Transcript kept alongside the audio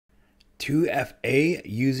2FA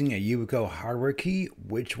using a Yubico hardware key.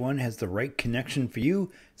 Which one has the right connection for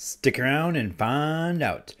you? Stick around and find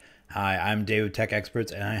out. Hi, I'm Dave with Tech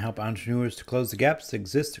Experts, and I help entrepreneurs to close the gaps that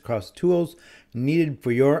exist across tools needed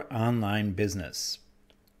for your online business.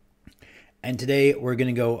 And today we're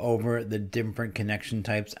going to go over the different connection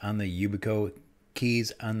types on the Yubico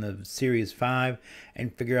keys on the Series 5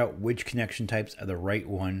 and figure out which connection types are the right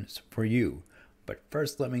ones for you. But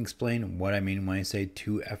first, let me explain what I mean when I say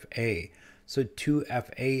 2FA. So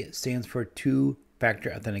 2FA stands for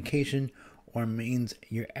two-factor authentication, or means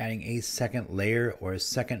you're adding a second layer or a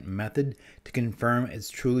second method to confirm it's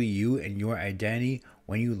truly you and your identity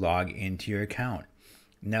when you log into your account.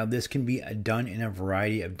 Now, this can be done in a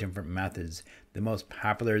variety of different methods. The most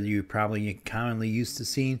popular that you probably commonly used to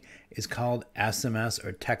seeing is called SMS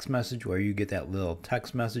or text message, where you get that little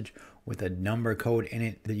text message with a number code in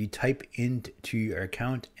it that you type into your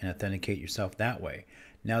account and authenticate yourself that way.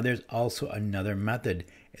 Now, there's also another method.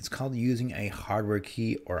 It's called using a hardware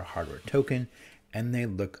key or a hardware token, and they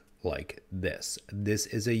look like this. This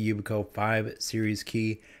is a Yubico 5 series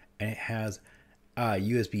key, and it has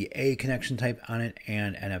USB-A connection type on it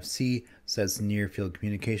and NFC, so that's near field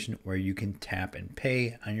communication where you can tap and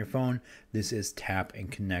pay on your phone. This is tap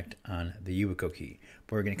and connect on the Yubico key,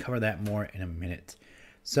 but we're going to cover that more in a minute.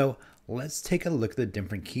 So let's take a look at the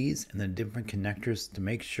different keys and the different connectors to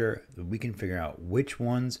make sure that we can figure out which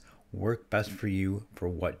ones work best for you for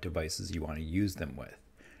what devices you want to use them with.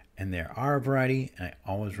 And there are a variety, and I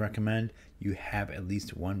always recommend you have at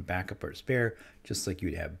least one backup or spare. Just like you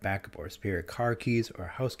would have backup or spare car keys or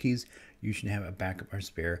house keys, you should have a backup or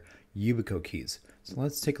spare Yubico keys. So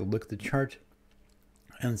let's take a look at the chart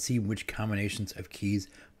and see which combinations of keys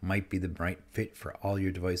might be the right fit for all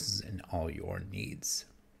your devices and all your needs.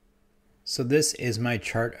 So this is my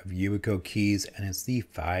chart of Yubico keys, and it's the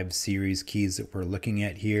 5 series keys that we're looking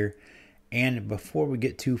at here. And before we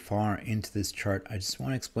get too far into this chart, I just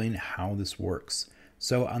want to explain how this works.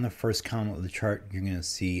 So on the first column of the chart, you're going to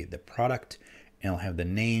see the product, and it'll have the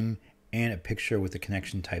name and a picture with the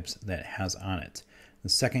connection types that it has on it. The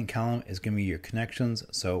second column is going to be your connections.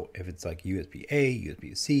 So if it's like USB-A,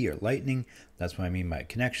 USB-C, or Lightning, that's what I mean by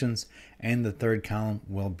connections. And the third column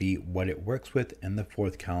will be what it works with. And the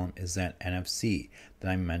fourth column is that NFC that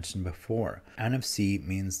I mentioned before. NFC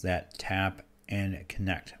means that tap and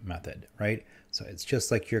connect method, right? So it's just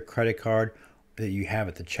like your credit card that you have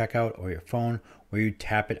at the checkout or your phone, where you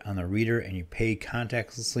tap it on the reader and you pay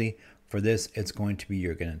contactlessly. For this, it's going to be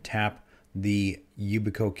you're going to tap the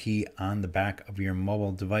Yubico key on the back of your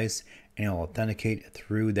mobile device, and it'll authenticate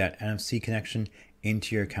through that NFC connection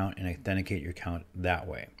into your account and authenticate your account that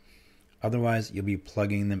way. Otherwise, you'll be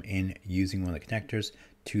plugging them in using one of the connectors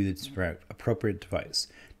to the appropriate device.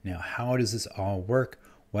 Now, how does this all work?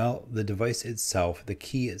 Well, the device itself, the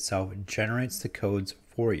key itself, generates the codes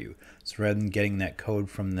for you. So rather than getting that code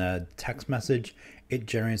from the text message, it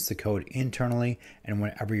generates the code internally, and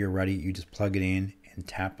whenever you're ready, you just plug it in and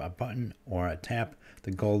tap a button or tap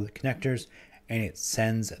the gold connectors, and it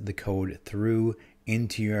sends the code through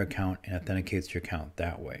into your account and authenticates your account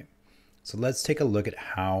that way. So let's take a look at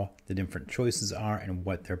how the different choices are and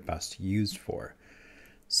what they're best used for.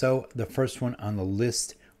 So the first one on the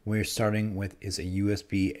list we're starting with is a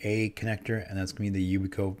USB-A connector, and that's going to be the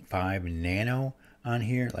Yubico 5 Nano on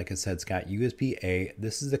here. Like I said, it's got USB-A.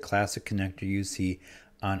 This is the classic connector you see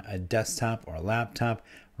on a desktop or a laptop.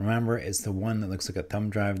 Remember, it's the one that looks like a thumb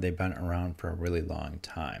drive. They've been around for a really long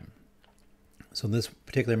time. So this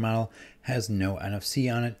particular model has no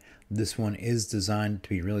NFC on it. This one is designed to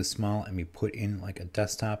be really small and be put in like a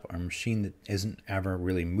desktop or a machine that isn't ever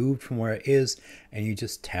really moved from where it is, and you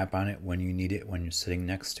just tap on it when you need it when you're sitting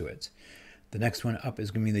next to it. The next one up is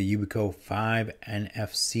going to be the Yubico 5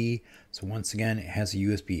 NFC. So once again, it has a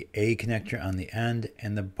USB-A connector on the end,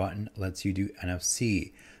 and the button lets you do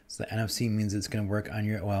NFC. So the NFC means it's going to work on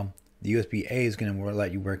your, well, the USB-A is going to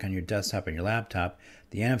let you work on your desktop and your laptop.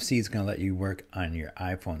 The NFC is going to let you work on your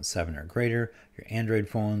iPhone 7 or greater, your Android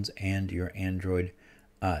phones, and your Android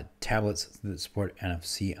tablets that support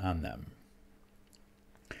NFC on them.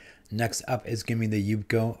 Next up is going to be the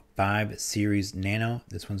Yubico 5 Series Nano.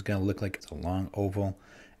 This one's going to look like it's a long oval,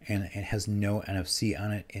 and it has no NFC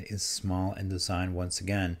on it. It is small and designed once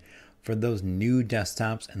again for those new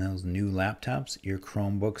desktops and those new laptops, your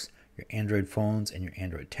Chromebooks, your Android phones, and your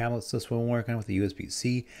Android tablets. This one will work on with the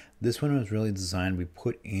USB-C. This one was really designed to be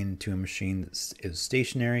put into a machine that is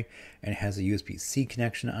stationary and has a USB-C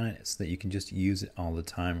connection on it so that you can just use it all the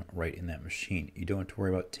time right in that machine. You don't have to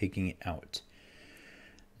worry about taking it out.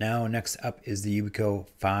 Now, next up is the Yubico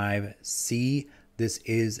 5C. This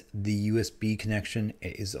is the USB connection.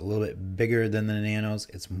 It is a little bit bigger than the Nanos.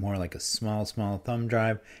 It's more like a small thumb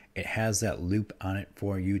drive. It has that loop on it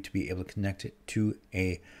for you to be able to connect it to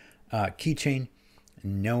a keychain.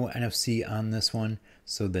 No NFC on this one.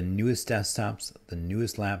 So the newest desktops, the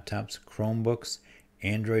newest laptops, Chromebooks,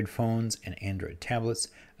 Android phones, and Android tablets.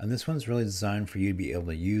 And this one's really designed for you to be able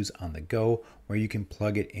to use on the go, where you can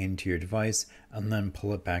plug it into your device and then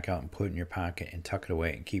pull it back out and put it in your pocket and tuck it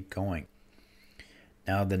away and keep going.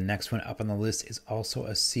 Now the next one up on the list is also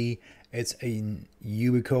a C. It's a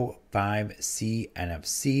Yubico 5C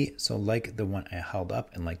NFC. So like the one I held up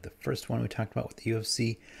and like the first one we talked about with the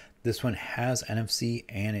UFC, this one has NFC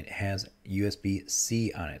and it has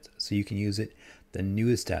USB-C on it. So you can use it the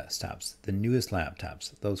newest desktops, the newest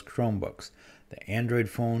laptops, those Chromebooks, the Android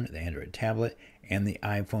phone, the Android tablet, and the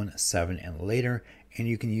iPhone 7 and later. And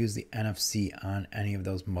you can use the NFC on any of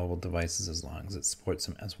those mobile devices as long as it supports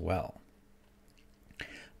them as well.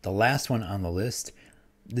 The last one on the list,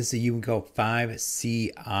 this is a Yubico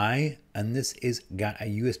 5CI, and this is got a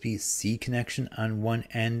USB-C connection on one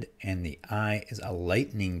end, and the I is a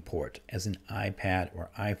lightning port as an iPad or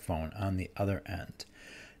iPhone on the other end.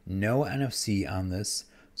 No NFC on this,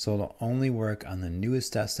 so it'll only work on the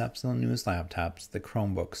newest desktops and the newest laptops, the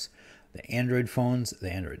Chromebooks, the Android phones,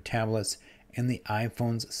 the Android tablets, and the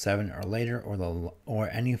iPhones 7 or later, or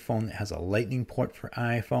any phone that has a lightning port for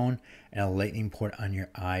iPhone and a lightning port on your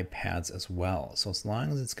iPads as well. So as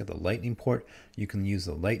long as it's got the lightning port, you can use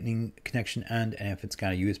the lightning connection end, and if it's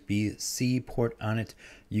got a USB-C port on it,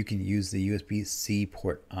 you can use the USB-C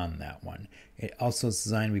port on that one. It also is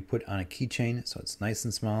designed to be put on a keychain, so it's nice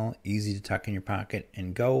and small, easy to tuck in your pocket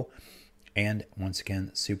and go, and once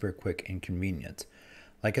again, super quick and convenient.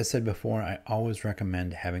 Like I said before, I always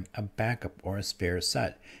recommend having a backup or a spare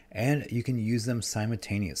set, and you can use them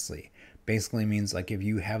simultaneously. Basically means like if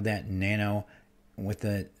you have that Nano with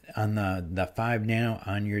the 5 Nano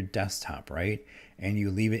on your desktop, right, and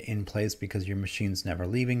you leave it in place because your machine's never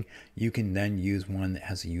leaving, you can then use one that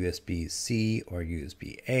has a USB-C or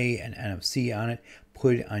USB-A and NFC on it,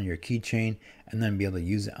 put it on your keychain, and then be able to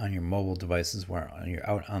use it on your mobile devices where you're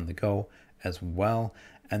out on the go as well.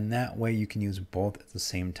 And that way you can use both at the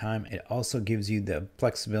same time. It also gives you the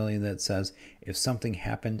flexibility that says if something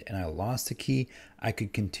happened and I lost a key, I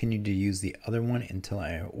could continue to use the other one until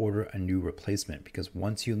I order a new replacement, because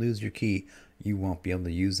once you lose your key, you won't be able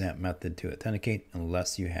to use that method to authenticate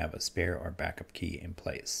unless you have a spare or backup key in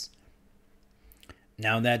place.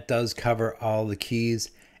 Now that does cover all the keys,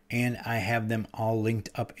 and I have them all linked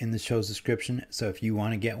up in the show's description. So if you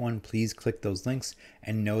want to get one, please click those links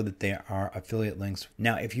and know that they are affiliate links.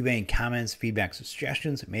 Now, if you have any comments, feedback,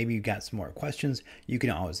 suggestions, maybe you've got some more questions, you can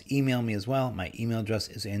always email me as well. My email address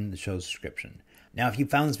is in the show's description. Now, if you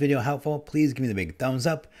found this video helpful, please give me the big thumbs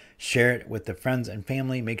up, share it with the friends and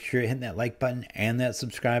family, make sure you hit that like button and that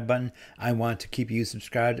subscribe button. I want to keep you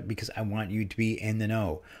subscribed because I want you to be in the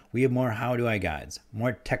know. We have more how do I guides,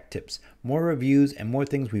 more tech tips, more reviews, and more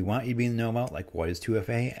things we want you to be in the know about, like what is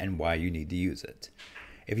 2FA and why you need to use it.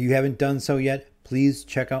 If you haven't done so yet, please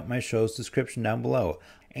check out my show's description down below.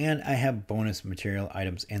 And I have bonus material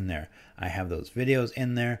items in there. I have those videos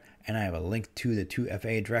in there, and I have a link to the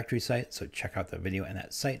 2FA directory site, so check out the video and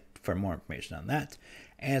that site for more information on that,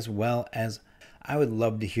 as well as I would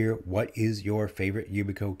love to hear what is your favorite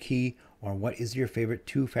Yubico key, or what is your favorite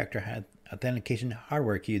two-factor authentication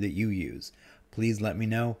hardware key that you use. Please let me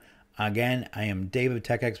know. Again, I am Dave of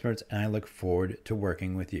Tech Experts, and I look forward to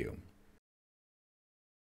working with you.